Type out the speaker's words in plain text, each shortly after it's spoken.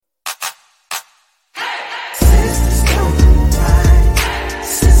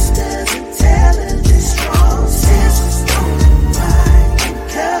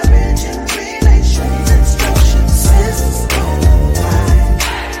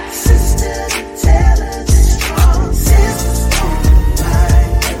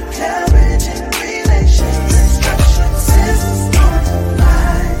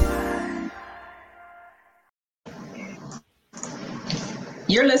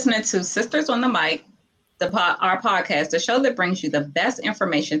listening to Sisters on the Mic, our podcast, the show that brings you the best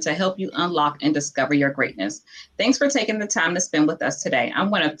information to help you unlock and discover your greatness. Thanks for taking the time to spend with us today. I'm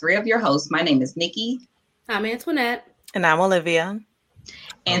one of three of your hosts. My name is Nikki. I'm Antoinette. And I'm Olivia.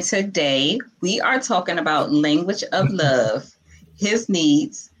 And today we are talking about language of love, his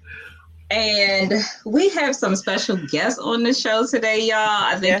needs. And we have some special guests on the show today, y'all.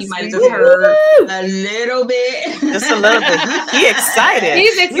 I think you might have just heard a little bit. Just a little bit. He excited.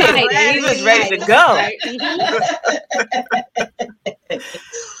 He's excited. He was ready to go.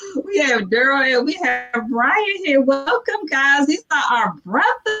 We have Daryl and we have Brian here. Welcome, guys. These are our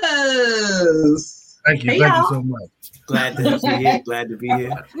brothers. Thank you. Thank you so much. Glad to be here. Glad to be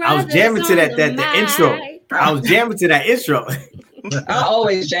here. I was jamming to the intro. I was jamming to that intro. I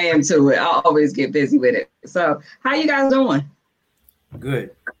always jam to it. I always get busy with it. So how you guys doing? Good.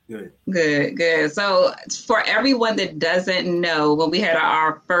 So for everyone that doesn't know, when we had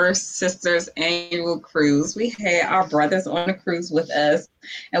our first Sisters annual cruise, we had our brothers on the cruise with us.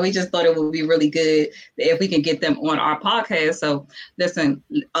 And we just thought it would be really good if we can get them on our podcast. So listen,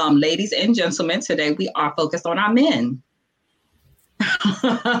 ladies and gentlemen, today we are focused on our men.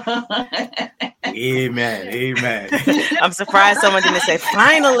 Amen. I'm surprised someone didn't say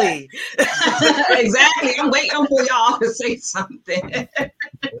finally. Exactly. I'm waiting for y'all to say something.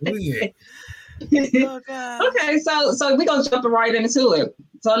 Okay, so we're gonna jump right into it.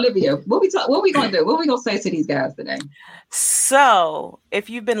 So Olivia, what we gonna do? What we gonna say to these guys today? So if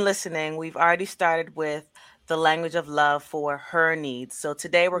you've been listening, we've already started with the language of love for her needs. So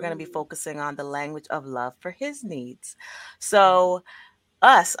today we're going to be focusing on the language of love for his needs. So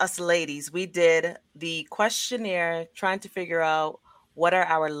us ladies, we did the questionnaire trying to figure out what are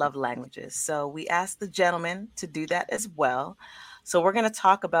our love languages. So we asked the gentlemen to do that as well. So we're going to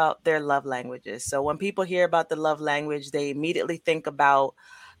talk about their love languages. So when people hear about the love language, they immediately think about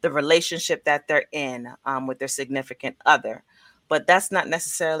the relationship that they're in with their significant other. But that's not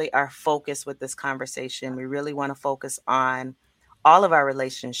necessarily our focus with this conversation. We really want to focus on all of our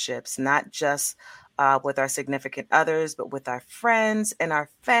relationships, not just with our significant others, but with our friends and our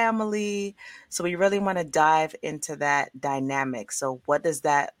family. So we really want to dive into that dynamic. So what does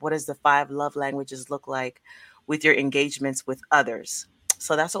the 5 love languages look like with your engagements with others?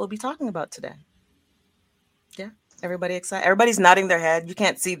 So that's what we'll be talking about today. Yeah. Everybody excited? Everybody's nodding their head. You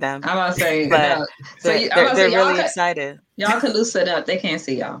can't see them. I'm about to say, but they're really excited. Y'all can loosen up. They can't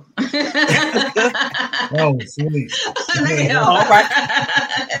see y'all. Oh, sweet. All right.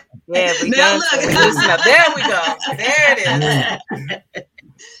 Yeah, we loosen up. There we go. There it is.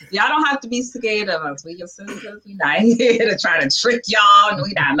 Y'all don't have to be scared of us. We just we not here to try to trick y'all.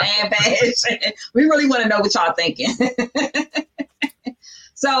 We not man bash. We really want to know what y'all thinking.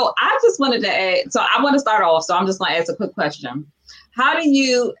 So I just wanted to add, so I want to start off. So I'm just going to ask a quick question. How do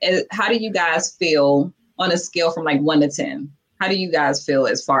you guys feel on a scale from like 1 to 10? How do you guys feel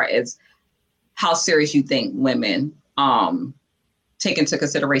as far as how serious you think women take into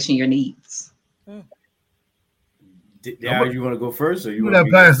consideration your needs? Yeah, you want to go first, or you want that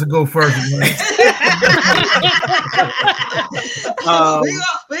pass to go first?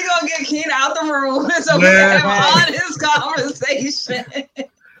 We're gonna get Keena out the room so we can have an honest conversation.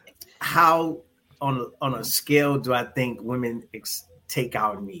 How on a scale do I think women take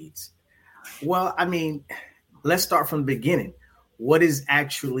our needs? Well, I mean, let's start from the beginning. What is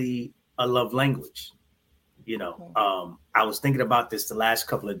actually a love language? I was thinking about this the last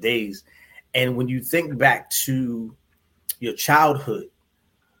couple of days, and when you think back to your childhood,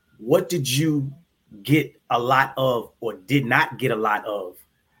 what did you get a lot of or did not get a lot of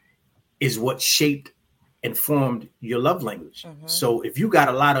is what shaped and formed your love language. Mm-hmm. So if you got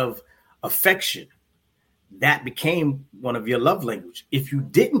a lot of affection, that became one of your love language. If you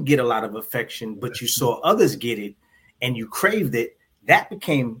didn't get a lot of affection, but you saw others get it and you craved it, that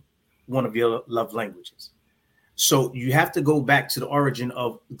became one of your love languages. So you have to go back to the origin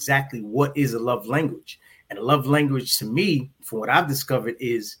of exactly what is a love language. And a love language to me, from what I've discovered,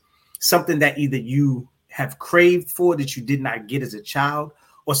 is something that either you have craved for that you did not get as a child,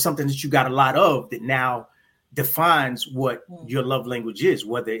 or something that you got a lot of that now defines what your love language is,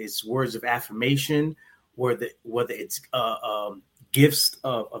 whether it's words of affirmation, whether it's gifts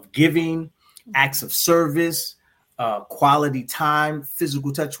of giving, acts of service, quality time,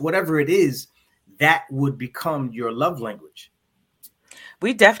 physical touch, whatever it is, that would become your love language.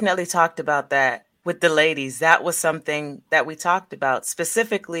 We definitely talked about that with the ladies. That was something that we talked about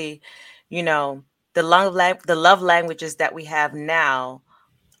specifically. The love languages that we have now,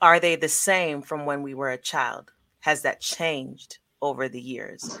 are they the same from when we were a child? Has that changed over the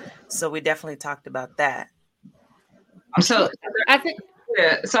years? So we definitely talked about that. So I think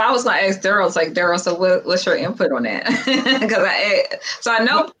Yeah, so I was gonna ask Daryl, it's like Daryl, so what's your input on that? Because I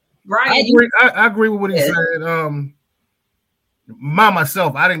know Brian. I agree with what he said.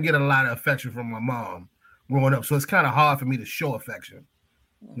 Myself, I didn't get a lot of affection from my mom growing up, so it's kind of hard for me to show affection,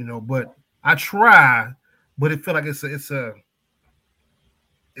 But I try, but it feel like it's a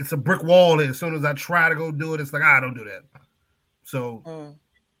brick wall. And as soon as I try to go do it, it's like I don't do that. So.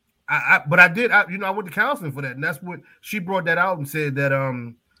 But I did. I went to counseling for that, and that's what she brought that out and said that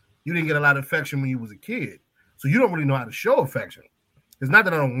you didn't get a lot of affection when you was a kid, so you don't really know how to show affection. It's not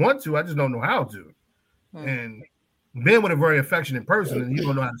that I don't want to; I just don't know how to. And being with a very affectionate person and you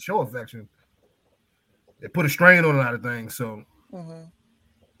don't know how to show affection, it put a strain on a lot of things. So, I'm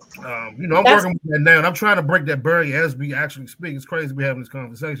working with that now, and I'm trying to break that barrier as we actually speak. It's crazy we're having this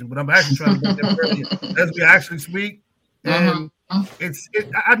conversation, but I'm actually trying to break that barrier as we actually speak. And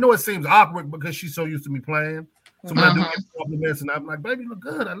I know it seems awkward because she's so used to me playing. So when I do get compliments and I'm like, baby, you look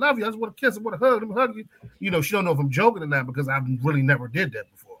good. I love you. I just want to kiss. I want to hug. Let me hug you. She don't know if I'm joking or not because I really never did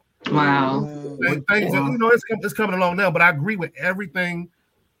that before. Wow. It's coming along now, but I agree with everything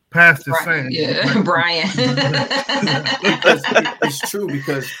Pastor's saying. Yeah, Brian. It's true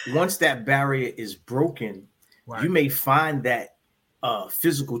because once that barrier is broken, you may find that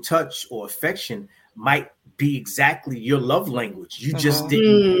physical touch or affection might be exactly your love language. You just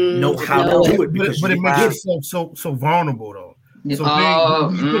didn't know how to do it but it makes it so vulnerable though. So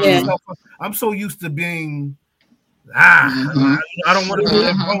I'm so used to being I don't want to be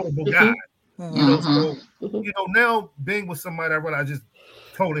that vulnerable guy. So now being with somebody I realize just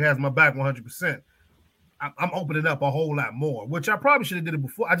totally has my back 100%. I'm opening up a whole lot more, which I probably should have did it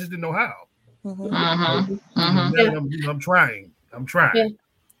before. I just didn't know how. I'm trying. Yeah.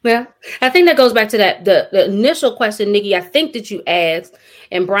 Well, I think that goes back to the initial question, Nikki, I think that you asked,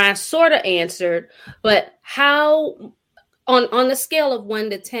 and Brian sort of answered, but how, on the scale of 1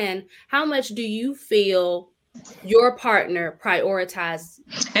 to 10, how much do you feel your partner prioritizes?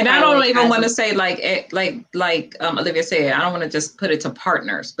 And I don't even want to say like Olivia said, I don't want to just put it to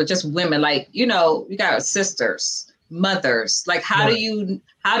partners, but just women, like, you got sisters, mothers, like how do you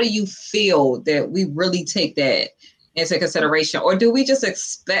feel that we really take that into consideration, or do we just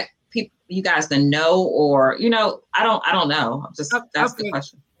expect you guys to know, or I don't know. That's the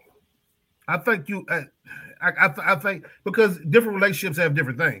question. I think I think because different relationships have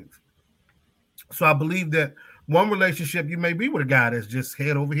different things. So I believe that one relationship you may be with a guy that's just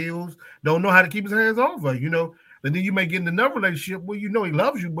head over heels, don't know how to keep his hands off her, and then you may get in another relationship where he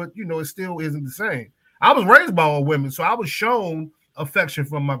loves you, but it still isn't the same. I was raised by all women, so I was shown affection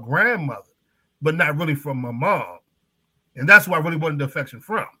from my grandmother, but not really from my mom. And that's who I really wanted the affection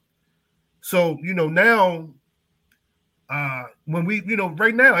from. So, now, when we,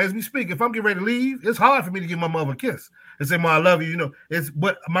 right now, as we speak, if I'm getting ready to leave, it's hard for me to give my mother a kiss and say, Mom, I love you,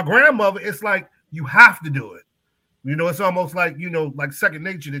 but my grandmother, it's like, you have to do it. It's almost like, like second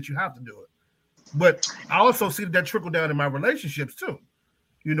nature that you have to do it. But I also see that trickle down in my relationships too,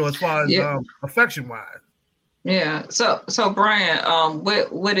 as far as affection wise. Yeah. So Brian,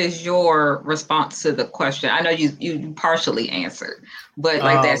 what is your response to the question? I know you partially answered, but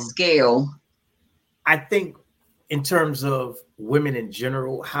like that scale. I think in terms of women in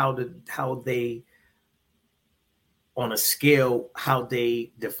general, how they on a scale, how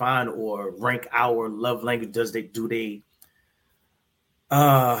they define or rank our love language,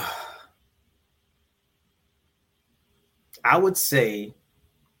 I would say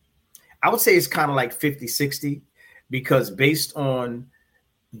it's kind of like 50-60, because based on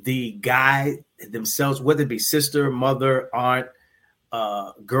the guy themselves, whether it be sister, mother, aunt,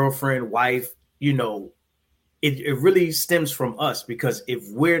 girlfriend, wife, it really stems from us, because if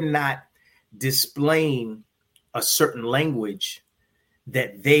we're not displaying a certain language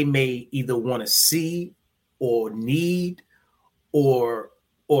that they may either want to see or need or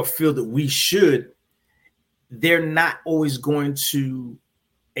feel that we should, they're not always going to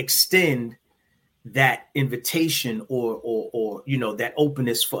extend that invitation or that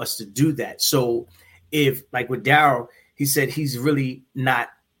openness for us to do that. So if, like with Daryl, he said he's really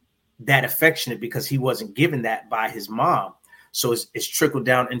not that affectionate because he wasn't given that by his mom. So it's trickled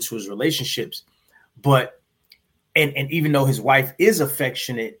down into his relationships. But and even though his wife is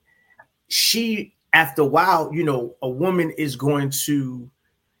affectionate, she, after a while, a woman is going to,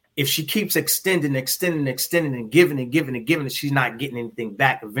 if she keeps extending and giving, she's not getting anything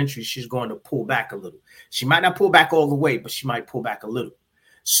back. Eventually, she's going to pull back a little. She might not pull back all the way, but she might pull back a little.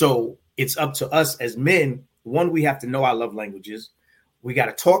 So it's up to us as men. One, we have to know our love languages. We got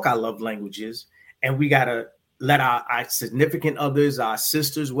to talk our love languages, and we got to let our significant others, our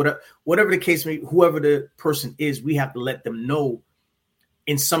sisters, whatever the case may be, whoever the person is, we have to let them know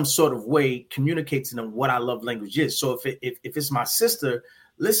in some sort of way communicate to them what our love language is. So if it's my sister,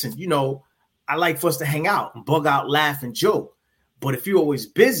 listen, you know, I like for us to hang out and bug out, laugh, and joke. But if you're always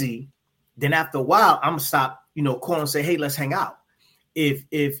busy, then after a while, I'm gonna stop, you know, calling and say, hey, let's hang out. If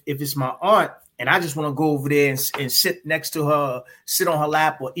it's my aunt and I just want to go over there and sit next to her, sit on her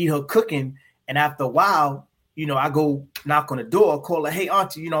lap or eat her cooking, and after a while, you know, I go knock on the door, call her, hey,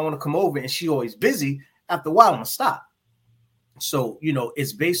 auntie, you know, I want to come over, and she always busy. After a while, I'm gonna stop. So, you know,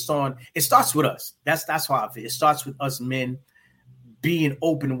 it's based on, it starts with us. That's how I feel. It starts with us men being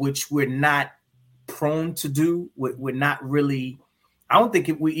open, which we're not prone to do. We're not really, I don't think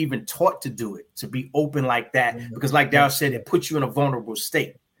we're even taught to do it, to be open like that. Because like Darryl said, it puts you in a vulnerable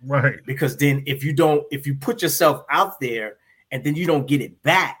state. Right. Because then if you put yourself out there and then you don't get it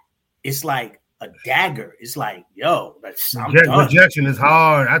back, it's like a dagger. It's like, yo, I'm done. Rejection is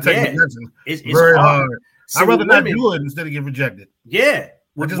hard. I take rejection. It's very hard. So I'd rather not women, do it instead of get rejected. Yeah.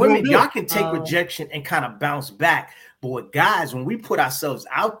 With women, y'all can take Oh. rejection and kind of bounce back. But with guys, when we put ourselves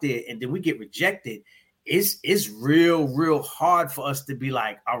out there and then we get rejected, it's real hard for us to be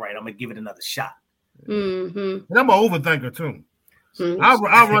like, all right, I'm gonna give it another shot. Mm-hmm. And I'm an overthinker too. Mm-hmm.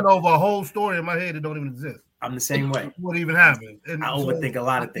 I run over a whole story in my head that don't even exist. I'm the same way. What even happened? And I so, overthink a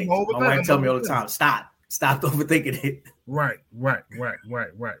lot of things. overthink, My wife tell me all the overthink. time, stop overthinking it. Right. Wow.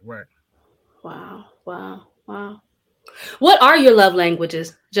 What are your love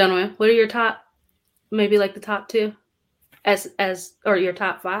languages, gentlemen? What are your top, maybe like the top two, or your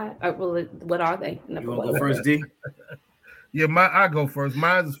top five? Or what are they? You want to go first, D? Yeah, I go first.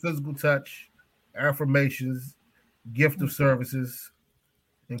 Mine is physical touch, affirmations, gift of services,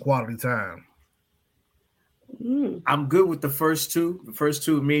 and quality time. I'm good with the first two. The first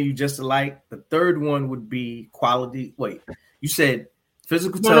two, me and you just alike. The third one would be quality. Wait, you said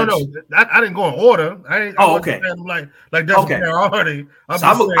physical touch. No. I didn't go in order. Okay. Like that's Okay. priority. So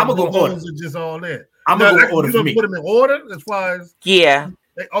I'm gonna go in order. Those are just all that. I'm gonna go in order you for don't me. put them in order as far as Yeah.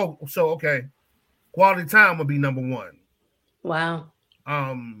 okay. Quality time would be number one. Wow.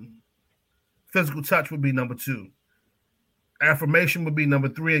 Physical touch would be number two. Affirmation would be number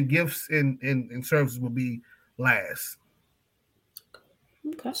three, and gifts and services would be last.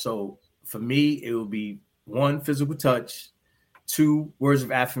 Okay. So for me, it would be 1, physical touch, 2, words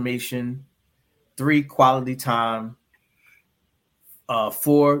of affirmation, 3, quality time,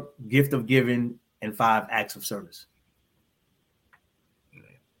 4, gift of giving, and 5, acts of service.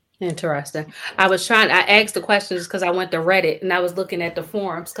 Interesting. I asked the questions because I went to Reddit and I was looking at the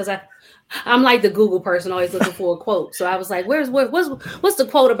forums because I'm like the Google person, always looking for a quote. So I was like, what's the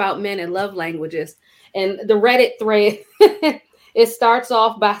quote about men and love languages? And the Reddit thread, it starts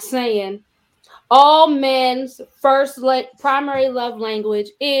off by saying, all men's first primary love language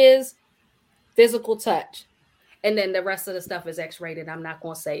is physical touch. And then the rest of the stuff is X-rated. I'm not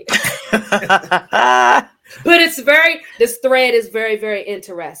going to say it. But this thread is very, very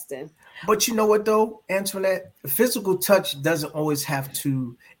interesting. But you know what, though, Antoinette? Physical touch doesn't always have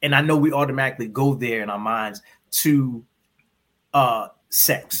to, and I know we automatically go there in our minds, to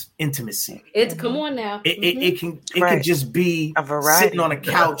sex, intimacy. Come on now. It can just be a variety. Sitting on a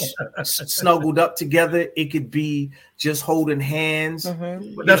couch, snuggled up together. It could be just holding hands.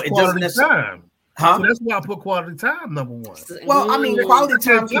 Mm-hmm. But that's quality time. Huh? So that's why I put quality time number one. Well, I mean, quality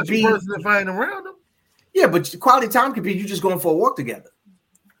time could be person if I ain't around them. Yeah, but quality time could be you just going for a walk together.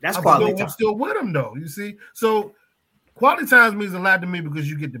 That's quality time. I'm still with them though. You see, so quality time means a lot to me because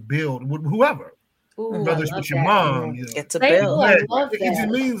you get to build with whoever. Ooh, whether it's with your mom, you know. It's a bill. I love It just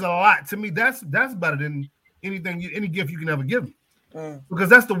means a lot to me. That's better than anything, any gift you can ever give me, because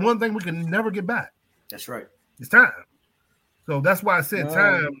that's the one thing we can never get back. That's right. It's time. So that's why I said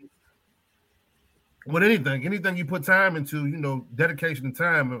time. With anything you put time into, you know, dedication and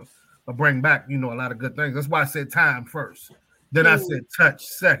time will bring back, you know, a lot of good things. That's why I said time first. Then I said touch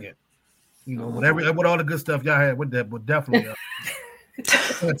second. You know, with all the good stuff y'all had with that, but definitely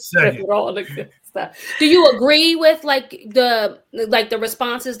touch second. With all the good stuff. Do you agree with like the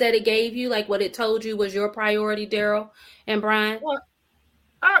responses that it gave you, like what it told you was your priority, Darryl and Brian? Well,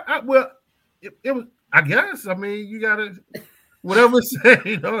 it was. I guess. I mean, you gotta. Whatever it say,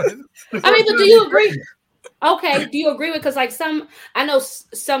 you know. I mean, but do you agree? Okay, do you agree with? Because like I know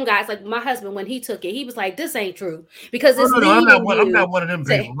some guys, like my husband, when he took it, he was like, "This ain't true," because it's no, I'm not one of them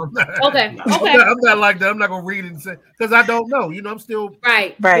people. Okay. I'm not like that. I'm not gonna read it and say because I don't know. You know, I'm still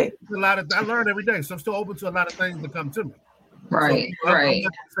right. A lot of I learn every day, so I'm still open to a lot of things that come to me. Right, so, right. I'm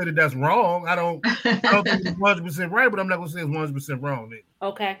not gonna say that's wrong. I don't think it's 100% right, but I'm not gonna say it's 100% wrong.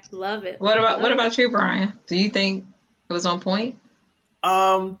 Okay, love it. What about you, Brian? Do you think it was on point?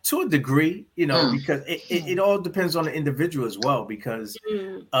 To a degree, because it all depends on the individual as well. Because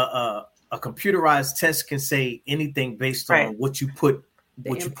a computerized test can say anything based on what you put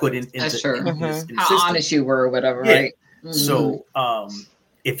in the how honest you were, or whatever. Yeah. Right. So,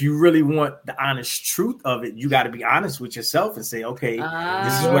 if you really want the honest truth of it, you got to be honest with yourself and say, okay,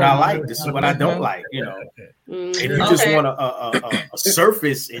 this is what I like, this is what I don't like. If you just want a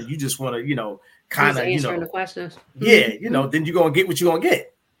surface and you just want to, kind of, answering the questions. Yeah, then you're gonna get what you're gonna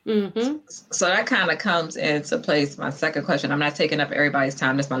get. So that kind of comes into place. My second question. I'm not taking up everybody's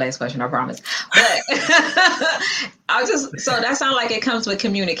time. This is my last question, I promise. But so that sounds like it comes with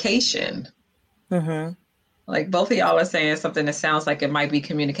communication. Like both of y'all are saying something that sounds like it might be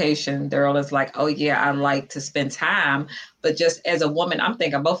communication. Daryl is like, oh yeah, I like to spend time. But just as a woman, I'm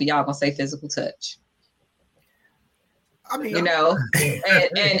thinking both of y'all gonna say physical touch. I mean, but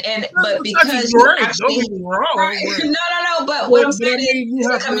because you actually, no. But what I'm saying is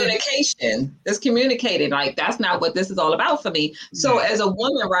communication. It's communicated. Like that's not what this is all about for me. So as a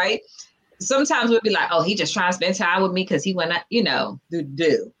woman, right? Sometimes we'll be like, oh, he just trying to spend time with me because he wanna,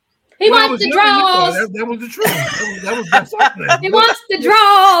 do. He wants the draws. That was the truth. That was he wants the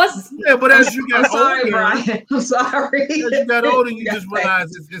draws. Yeah, but as you got older, Brian. I'm sorry. As you got older, you just realize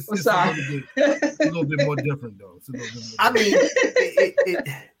it's a little bit more different, though. I mean,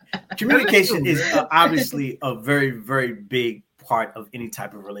 communication is obviously a very, very big part of any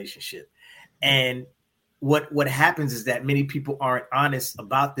type of relationship. And what happens is that many people aren't honest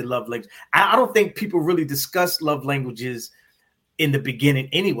about their love language. I don't think people really discuss love languages in the beginning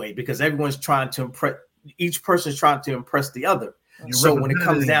anyway, because everyone's trying to impress, each person's trying to impress the other. So when it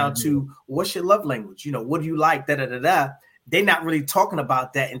comes down to what's your love language, what do you like, they're not really talking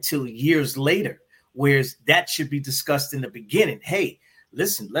about that until years later, whereas that should be discussed in the beginning. Hey,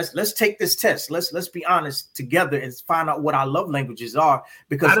 listen, let's take this test. Let's be honest together and find out what our love languages are,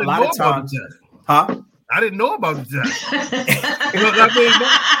 because a lot of times, I didn't know about the test.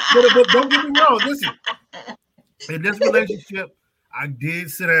 But don't get me wrong. Listen, in this relationship, I did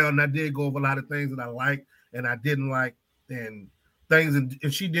sit down and I did go over a lot of things that I liked and I didn't like, and things,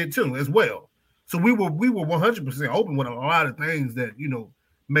 and she did too as well. So we were 100% open with a lot of things that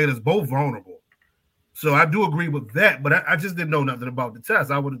made us both vulnerable. So I do agree with that, but I just didn't know nothing about the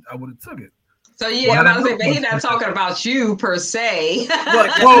test. I would have took it. So I'm about to say, but he's not talking about you per se.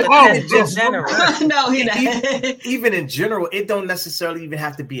 In general. No, he not. Even in general, it don't necessarily even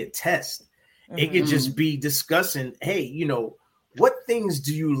have to be a test. It could just be discussing, hey, what things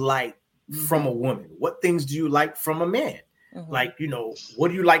do you like from a woman? What things do you like from a man? Like, what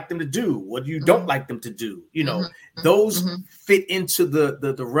do you like them to do? What do you don't like them to do? Those fit into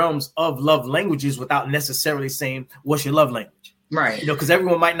the realms of love languages without necessarily saying, what's your love language? Right. Because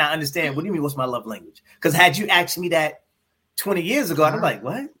everyone might not understand, what do you mean, what's my love language? Because had you asked me that 20 years ago, I'm like,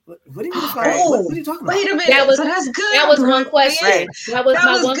 what? What do you mean? What are you talking about? Wait a minute. So that's good. That was one question. Right. That was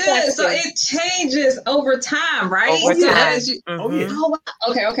one good. question. So it changes over time, right? Over time.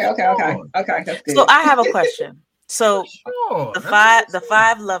 Okay. That's good. So I have a question. So the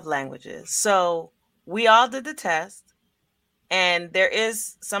five love languages. So we all did the test, and there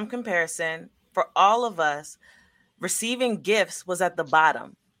is some comparison for all of us. Receiving gifts was at the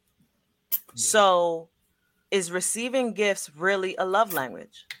bottom. So is receiving gifts really a love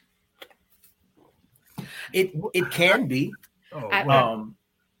language? It can be.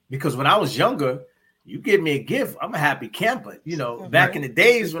 Because when I was younger, you give me a gift, I'm a happy camper. Back in the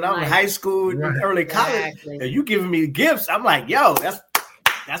days when I was in high school, early college, you giving me gifts, I'm like, yo,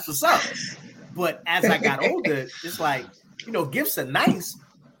 that's what's up. But as I got older, it's like, gifts are nice,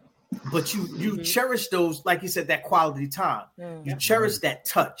 but you cherish those, like you said, that quality time. You cherish that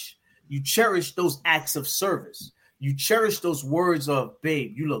touch. You cherish those acts of service. You cherish those words of,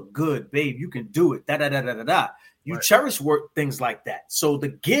 babe, you look good, babe, you can do it, da-da-da-da-da-da. You cherish things like that. So the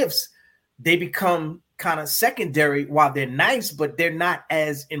gifts, they become kind of secondary while they're nice, but they're not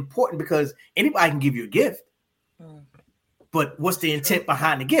as important, because anybody can give you a gift. But what's the intent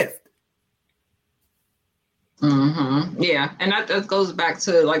behind the gift? Yeah, and that goes back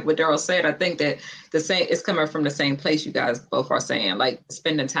to like what Daryl said. I think that it's coming from the same place you guys both are saying, like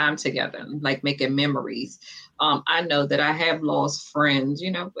spending time together, like making memories. I know that I have lost friends.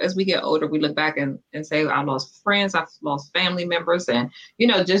 As we get older, we look back and say, I lost friends, I've lost family members, and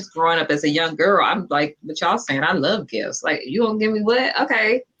just growing up as a young girl, I'm like what y'all saying. I love gifts. Like, you gonna give me what?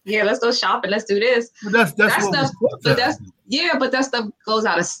 Okay, Yeah, let's go shopping. Let's do this. But that's That what stuff, but that stuff goes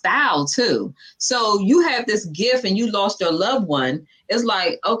out of style too. So you have this gift and you lost your loved one. It's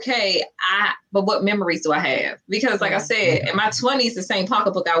like, okay, but what memories do I have? Because like I said, in my 20s, the same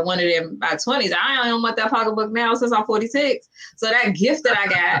pocketbook I wanted in my 20s, I don't want that pocketbook now since I'm 46. So that gift that I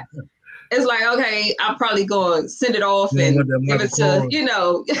got, it's like, okay, I'm probably going to send it off and give it to, You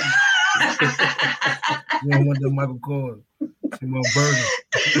don't want the Michael Kors.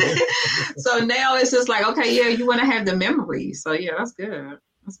 So now it's just like, okay, yeah, you want to have the memory. So yeah, that's good.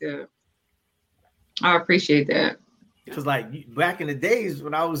 That's good. I appreciate that. Because like back in the days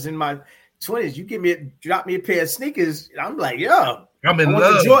when I was in my 20s, you drop me a pair of sneakers, I'm like, yeah, I'm in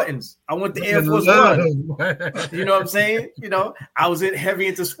love. The Jordans. I want the Air Force One. You know what I'm saying? You know, I was heavy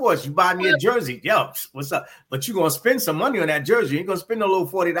into sports. You buy me a jersey. Yo, what's up? But you're going to spend some money on that jersey. You ain't going to spend a little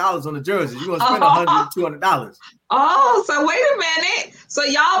 $40 on the jersey. You're going to spend $100, $200. Oh, so wait a minute. So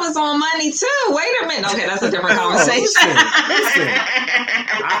y'all was on money too. Wait a minute. Okay, that's a different conversation. Listen.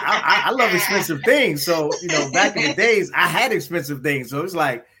 I love expensive things. So, you know, back in the days, I had expensive things. So it's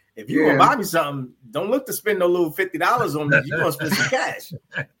like, if you want to buy me something, don't look to spend no little $50 on me. You're going to spend some cash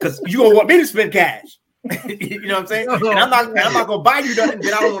because you're going to want me to spend cash. You know what I'm saying? And I'm not going to buy you nothing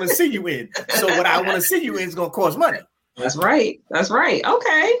that I don't want to see you in. So what I want to see you in is going to cost money. That's right. That's right.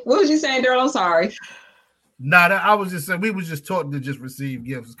 Okay. What was you saying, Daryl? I'm sorry. I was just saying we was just taught to just receive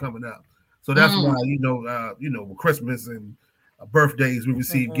gifts coming up. So that's why, with Christmas and birthdays, we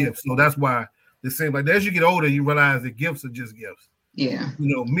receive gifts. So that's why it seems like as you get older, you realize that gifts are just gifts. Yeah.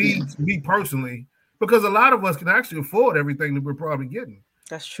 You know, me personally, because a lot of us can actually afford everything that we're probably getting.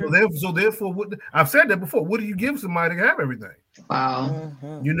 That's true. So therefore, I've said that before. What do you give somebody to have everything? Wow.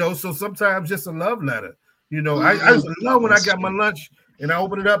 You know, so sometimes just a love letter. You know, I used to love when I got my lunch and I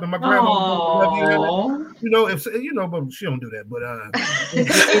opened it up and my grandma love you. You know, if you know, but she don't do that. But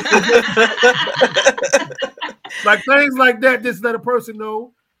like things like that, just let a person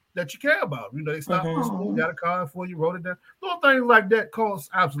know that you care about. You know, they stopped at school, got a card for you, wrote it down. Little things like that cost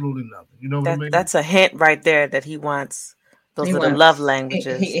absolutely nothing. You know what I mean? That's a hint right there that he wants those little love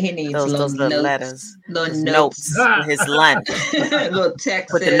languages. He needs those little notes, letters, little notes for his lunch. Little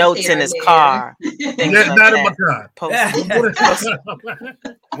text. Put the notes in his car. Not in my car.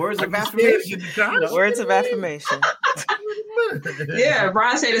 Words of affirmation. Words of affirmation. Yeah,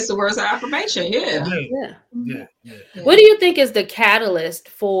 Brian said it's the words of affirmation. Yeah. What do you think is the catalyst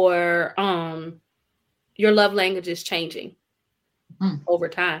for your love languages changing over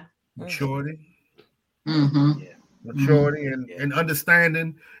time? Maturity. Mm-hmm. Maturity and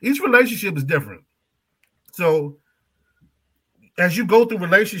understanding. Each relationship is different. So as you go through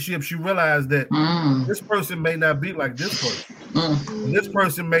relationships, you realize that this person may not be like this person. And this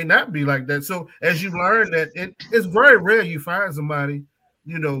person may not be like that. So as you learn that it's very rare you find somebody,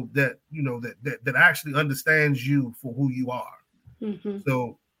 that actually understands you for who you are. Mm-hmm.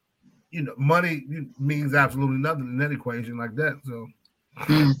 So, money means absolutely nothing in that equation like that. So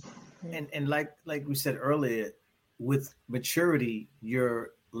and like we said earlier, with maturity,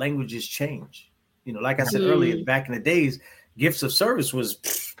 your languages change. Like I said earlier, back in the days, gifts of service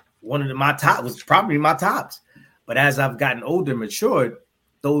was one of my top, was probably my tops. But as I've gotten older, matured,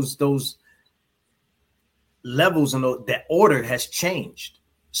 those levels and that order has changed.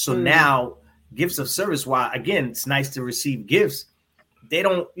 So now gifts of service, while again, it's nice to receive gifts, they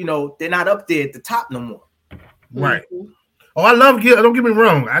don't, they're not up there at the top no more. Right. Oh, I love gifts. Don't get me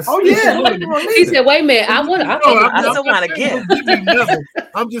wrong. He said, "Wait a minute. I still want to give."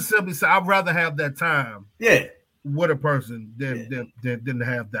 I'm just simply saying I'd rather have that time. Yeah. With a person than to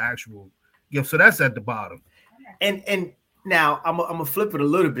have the actual gift. So that's at the bottom. And now I'm gonna flip it a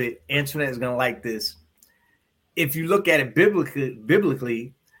little bit. Antoinette is gonna like this. If you look at it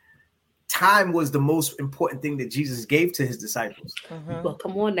biblically, time was the most important thing that Jesus gave to his disciples. Well,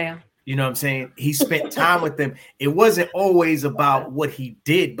 come on now. You know what I'm saying? He spent time with them. It wasn't always about what he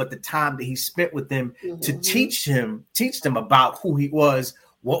did, but the time that he spent with them to teach them about who he was,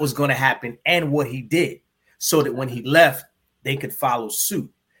 what was going to happen, and what he did, so that when he left, they could follow suit.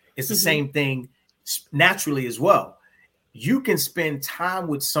 It's the same thing naturally as well. You can spend time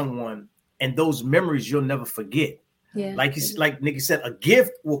with someone and those memories you'll never forget. Yeah. Like Nikki said, a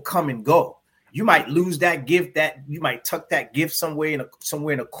gift will come and go. You might lose that gift, that you might tuck that gift somewhere in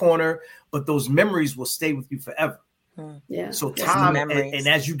a corner, but those memories will stay with you forever. Yeah. So time, and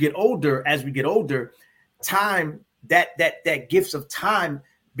as we get older, time, that gifts of time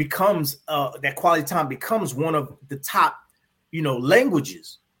becomes that quality time becomes one of the top,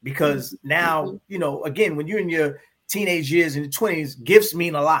 languages, because now, again, when you're in your teenage years and your 20s, gifts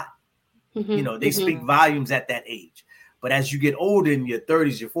mean a lot. They speak volumes at that age. But as you get older in your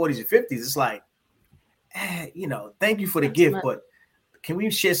 30s, your 40s, your 50s, it's like, you know, thank you for the gift, but can we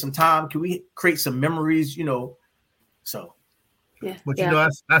share some time? Can we create some memories? You know, so. Yeah. But you know,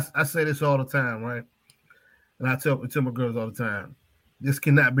 I say this all the time, right? And I tell my girls all the time, this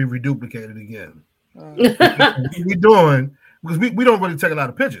cannot be reduplicated again. We're doing because we don't really take a lot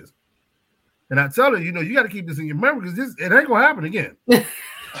of pictures. And I tell her, you know, you got to keep this in your memory because it ain't gonna happen again.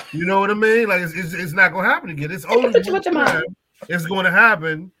 You know what I mean? Like it's not gonna happen again. It's only one time it's going to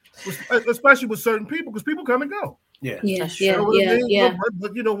happen, especially with certain people, because people come and go. Yeah. But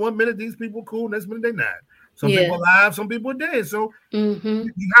you know, 1 minute these people cool, next minute they're not. Some people alive, some people are dead. So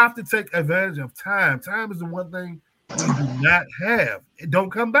you have to take advantage of time. Time is the one thing we do not have. It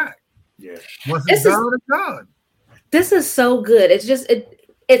don't come back. Yeah. Once it's gone, it's gone. This is so good. It's just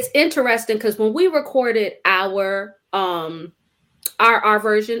it's interesting because when we recorded our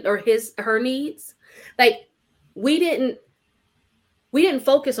version or her needs, like we didn't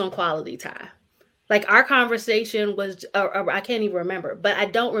focus on quality time. Like our conversation was, I can't even remember, but I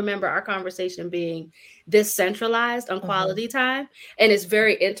don't remember our conversation being this centralized on quality time. And it's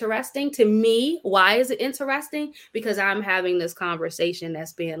very interesting to me. Why is it interesting? Because I'm having this conversation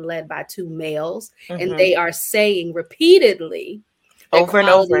that's being led by two males, and they are saying repeatedly that over and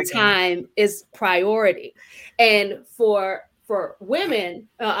over again, time is priority. And for women,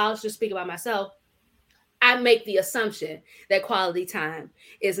 I'll just speak about myself. I make the assumption that quality time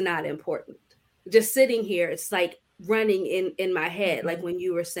is not important. Just sitting here, it's like running in my head. Like when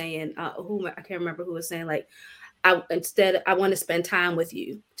you were saying, I can't remember who was saying, like, I want to spend time with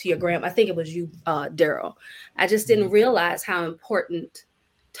you, to your grandma. I think it was you, Daryl. I just didn't realize how important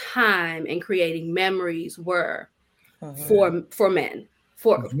time and creating memories were for men,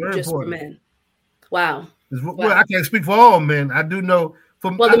 for men. Wow. Well, I can't speak for all men. I do know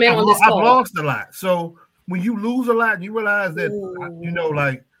I've lost a lot. So when you lose a lot, you realize that, you know,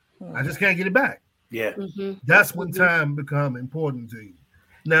 like, I just can't get it back. Yeah. That's when time become important to you.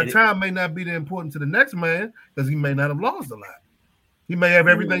 Now, time may not be that important to the next man because he may not have lost a lot. He may have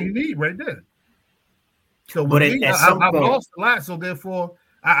everything you need right there. So I've lost a lot. So therefore,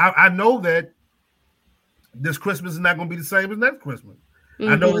 I know that this Christmas is not going to be the same as next Christmas.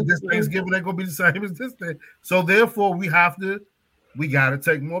 I know that this Thanksgiving ain't going to be the same as this thing. So therefore, we got to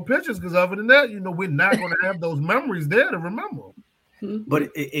take more pictures because other than that, you know, we're not going to have those memories there to remember. But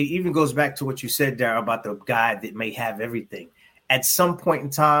it even goes back to what you said, Darryl, about the guy that may have everything. At some point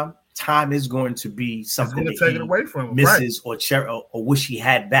in time is going to be something that take it away from him, misses or wish he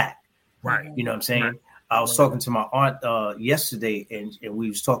had back. Right. You know what I'm saying? Right. I was talking to my aunt yesterday, and we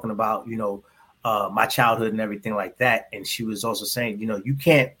was talking about, you know, my childhood and everything like that. And she was also saying, you know, you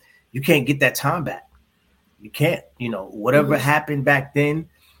can't get that time back. You can't, you know, whatever happened back then,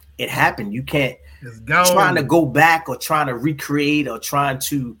 it happened. You can't trying to go back or trying to recreate or trying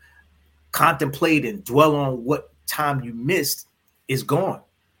to contemplate and dwell on what time you missed is gone.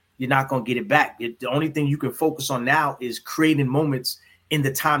 You're not going to get it back. The only thing you can focus on now is creating moments in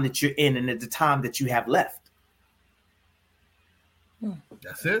the time that you're in and at the time that you have left.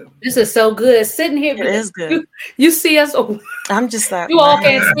 That's it. This is so good. Sitting here, it is good. You see us. I'm just like, you all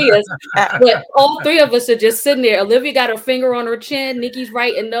can't see us, but all three of us are just sitting there. Olivia got her finger on her chin. Nikki's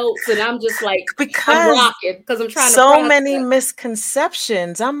writing notes, and I'm just like, I'm rocking because I'm trying. So many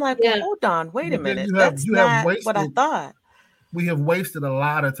misconceptions. I'm like, well, hold on, wait a minute. That's not what I thought. We have wasted a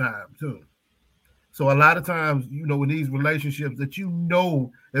lot of time too. So a lot of times, you know, in these relationships that you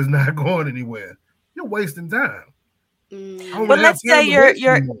know is not going anywhere, you're wasting time. But let's say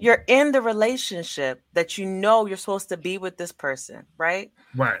you're in the relationship that you know you're supposed to be with this person, right?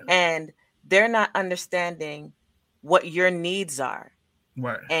 Right. And they're not understanding what your needs are.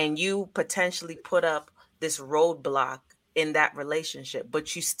 Right. And you potentially put up this roadblock in that relationship,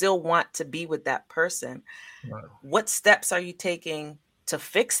 but you still want to be with that person. Right. What steps are you taking to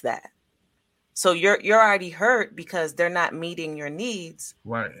fix that? So you're already hurt because they're not meeting your needs.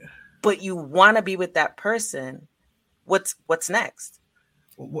 Right. But you want to be with that person. What's next?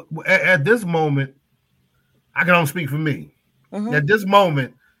 At this moment, I can only speak for me. At this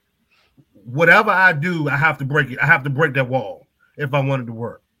moment, whatever I do, I have to break it. I have to break that wall if I want it to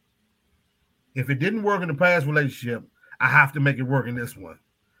work. If it didn't work in the past relationship, I have to make it work in this one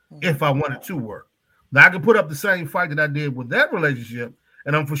if I want it to work. Now, I can put up the same fight that I did with that relationship,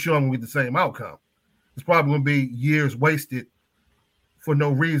 and I'm for sure I'm going to get the same outcome. It's probably going to be years wasted for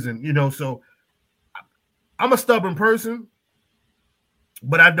no reason, you know, so I'm a stubborn person,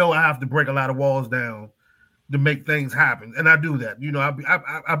 but I know I have to break a lot of walls down to make things happen, and I do that. You know,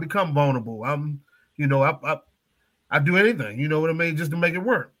 I become vulnerable. You know, I do anything. You know what I mean, just to make it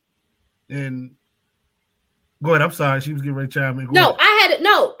work. And Go ahead. I'm sorry. She was getting ready to chime in. No, I had it.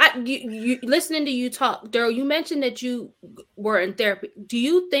 No, you listening to you talk, Daryl. You mentioned that you were in therapy. Do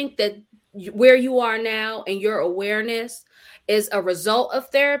you think that where you are now and your awareness is a result of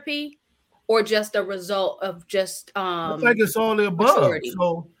therapy, or just a result of just? I think it's all the above. Maturity.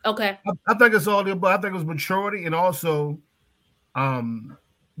 So okay, I think it's all the above. I think it's maturity and also, from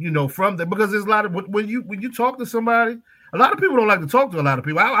that, because there's a lot of when you talk to somebody, a lot of people don't like to talk to a lot of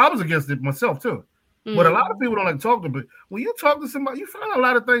people. I was against it myself too. But a lot of people don't like to talk to them. But when you talk to somebody, you find out a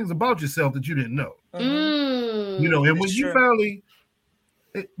lot of things about yourself that you didn't know. And when you finally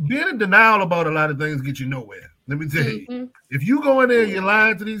being in denial about a lot of things get you nowhere. Let me tell you, if you go in there and you're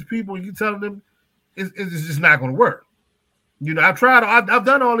lying to these people and you telling them it's just not going to work. I've tried. I've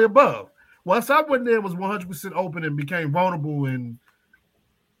done all the above. Once I went there and was 100% open and became vulnerable and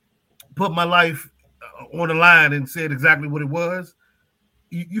put my life on the line and said exactly what it was,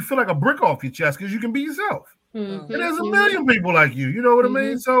 you feel like a brick off your chest because you can be yourself. And there's a million people like you. You know what I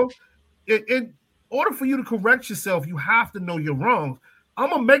mean? So in order for you to correct yourself, you have to know you're wrong. I'm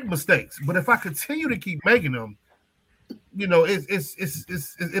going to make mistakes. But if I continue to keep making them, it'll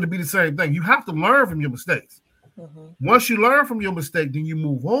be the same thing. You have to learn from your mistakes. Once you learn from your mistake, then you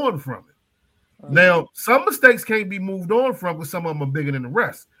move on from it. Now, some mistakes can't be moved on from because some of them are bigger than the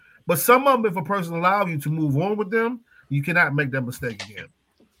rest. But some of them, if a person allows you to move on with them, you cannot make that mistake again.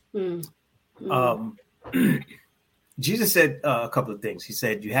 Jesus said a couple of things. He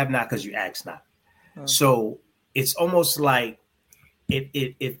said, "You have not because you ask not." So it's almost like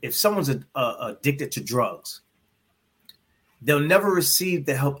if someone's addicted to drugs, they'll never receive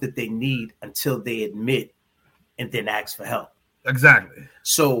the help that they need until they admit and then ask for help. Exactly.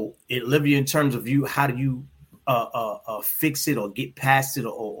 So, Olivia, in terms of you, how do you fix it or get past it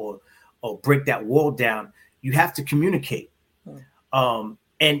or break that wall down? You have to communicate.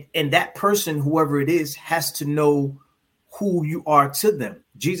 And that person, whoever it is, has to know who you are to them.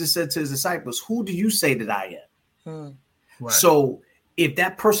 Jesus said to his disciples, "Who do you say that I am?" Right. So if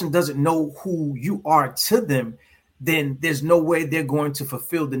that person doesn't know who you are to them, then there's no way they're going to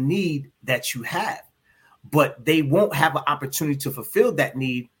fulfill the need that you have. But they won't have an opportunity to fulfill that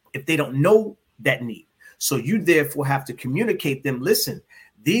need if they don't know that need. So you therefore have to communicate them. Listen,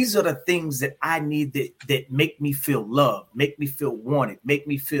 these are the things that I need that make me feel loved, make me feel wanted, make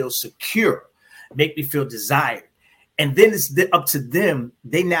me feel secure, make me feel desired. And then it's up to them.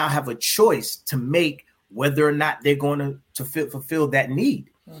 They now have a choice to make whether or not they're going to fulfill that need.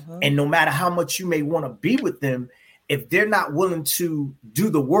 And no matter how much you may want to be with them, if they're not willing to do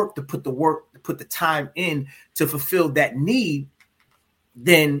the work, to put the time in to fulfill that need,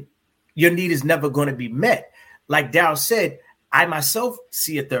 then your need is never going to be met. Like Daryl said, I myself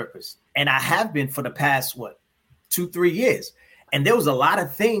see a therapist, and I have been for the past, 2-3 years. And there was a lot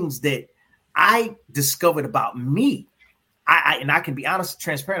of things that I discovered about me. I can be honest and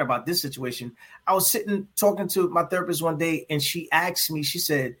transparent about this situation. I was sitting talking to my therapist one day, and she asked me, she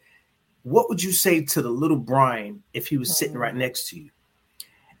said, "What would you say to the little Brian if he was sitting right next to you?"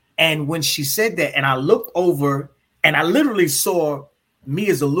 And when she said that, and I looked over and I literally saw me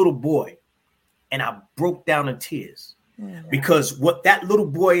as a little boy, and I broke down in tears. Because what that little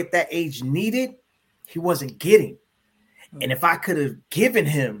boy at that age needed, he wasn't getting. And if I could have given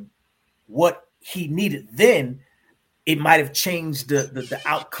him what he needed then, it might have changed the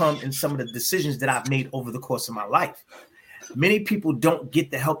outcome and some of the decisions that I've made over the course of my life. Many people don't get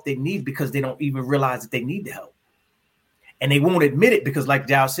the help they need because they don't even realize that they need the help. And they won't admit it because, like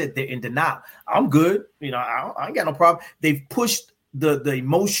Dal said, they're in denial. I'm good. I ain't got no problem. They've pushed the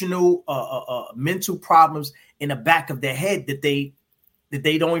emotional, mental problems in the back of their head that they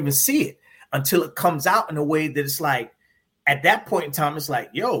don't even see it until it comes out in a way that it's like, at that point in time, it's like,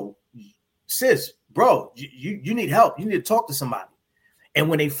 yo, sis, bro, you need help. You need to talk to somebody. And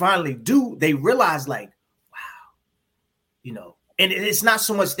when they finally do, they realize like, wow, and it's not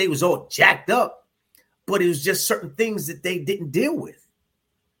so much they was all jacked up, but it was just certain things that they didn't deal with.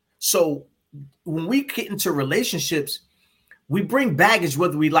 So when we get into relationships, we bring baggage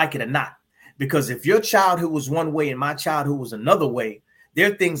whether we like it or not. Because if your childhood was one way and my childhood was another way,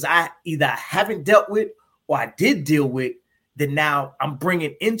 there are things I either haven't dealt with or I did deal with that now I'm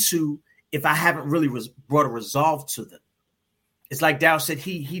bringing into if I haven't really brought a resolve to them. It's like Dow said,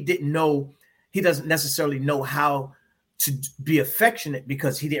 he didn't know, he doesn't necessarily know how to be affectionate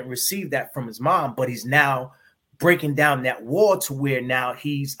because he didn't receive that from his mom, but he's now breaking down that wall to where now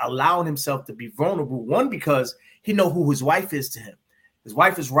he's allowing himself to be vulnerable. One, because he know who his wife is to him. His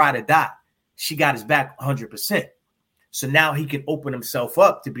wife is ride or die. She got his back 100%. So now he can open himself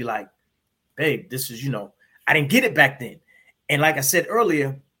up to be like, babe, this is, I didn't get it back then. And like I said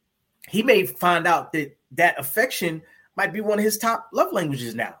earlier, he may find out that that affection might be one of his top love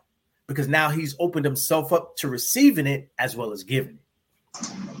languages now, because now he's opened himself up to receiving it as well as giving it.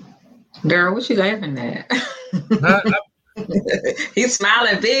 Girl, what you laughing at? He's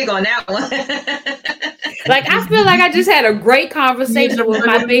smiling big on that one. Like, I feel like I just had a great conversation with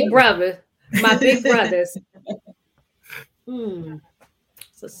my big brothers.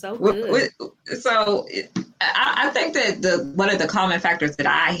 So good. So I think that one of the common factors that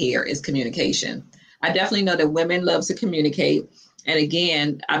I hear is communication. I definitely know that women love to communicate. And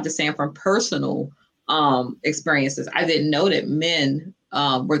again, I'm just saying from personal experiences, I didn't know that men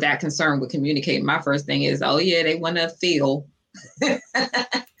were that concerned with communicating. My first thing is, oh yeah, they want to feel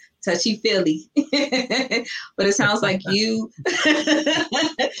touchy-feely. But it sounds like you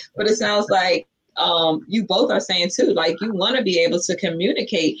both are saying too, like you want to be able to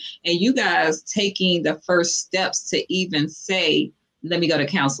communicate, and you guys taking the first steps to even say, let me go to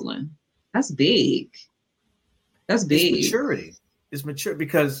counseling. That's big. That's big. It's maturity. It's mature,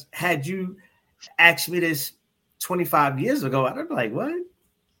 because had you asked me this 25 years ago, I'd be like, what?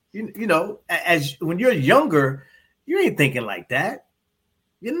 You know, as when you're younger, you ain't thinking like that.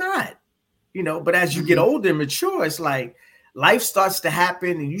 You're not, you know, but as you get older and mature, it's like life starts to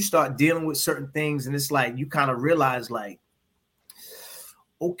happen and you start dealing with certain things. And it's like, you kind of realize like,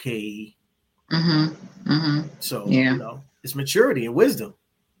 okay. So, you know, it's maturity and wisdom.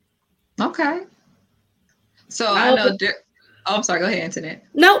 Okay. So I know, I'm sorry, go ahead, Antoinette.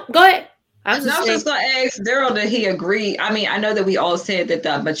 No, go ahead. I was just going to ask Daryl, did he agree? I mean, I know that we all said that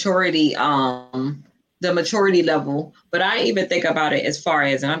the maturity level, but I even think about it as far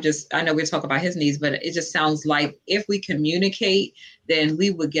as, and I know we talk about his needs, but it just sounds like if we communicate, then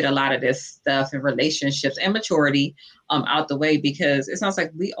we would get a lot of this stuff in relationships and maturity out the way, because it sounds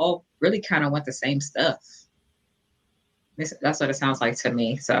like we all really kind of want the same stuff. That's what it sounds like to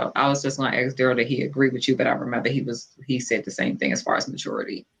me. So I was just going to ask Daryl, did he agree with you? But I remember he said the same thing as far as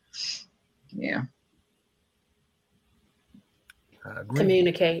maturity. Yeah.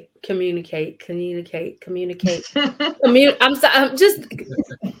 Communicate. I'm just,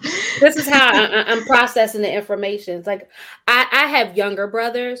 this is how I'm processing the information. It's like, I have younger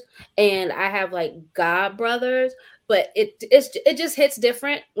brothers and I have like god brothers, but it just hits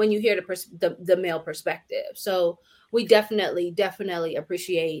different when you hear the male perspective. So we definitely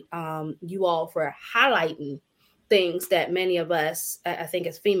appreciate you all for highlighting things that many of us, I think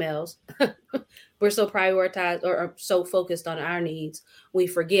as females, we're so prioritized or so focused on our needs, we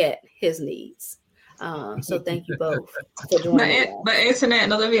forget his needs. So thank you both for joining. But Antoinette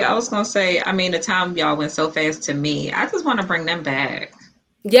and Olivia, I was going to say, I mean, the time y'all went so fast to me, I just want to bring them back.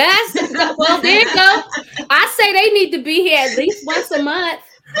 Yes. Well, there you go. I say they need to be here at least once a month.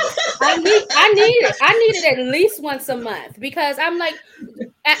 I need it at least once a month, because I'm like,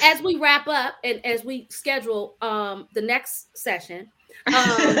 as we wrap up and as we schedule the next session,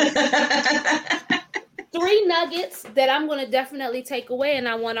 3 nuggets that I'm going to definitely take away, and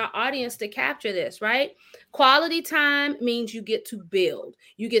I want our audience to capture this, right? Quality time means you get to build.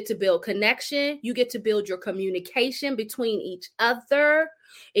 You get to build connection. You get to build your communication between each other.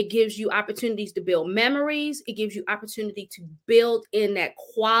 It gives you opportunities to build memories. It gives you opportunity to build in that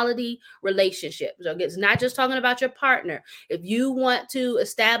quality relationship. So it's not just talking about your partner. If you want to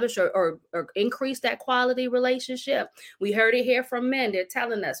establish or increase that quality relationship, we heard it here from men. They're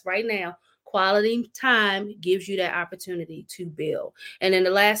telling us right now, quality time gives you that opportunity to build. And then the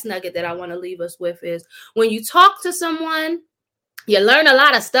last nugget that I want to leave us with is, when you talk to someone, you learn a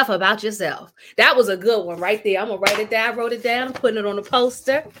lot of stuff about yourself. That was a good one right there. I'm going to write it down. I wrote it down. I'm putting it on a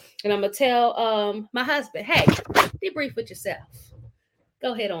poster. And I'm going to tell my husband, hey, be brief with yourself.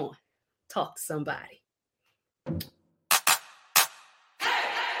 Go ahead on. Talk to somebody.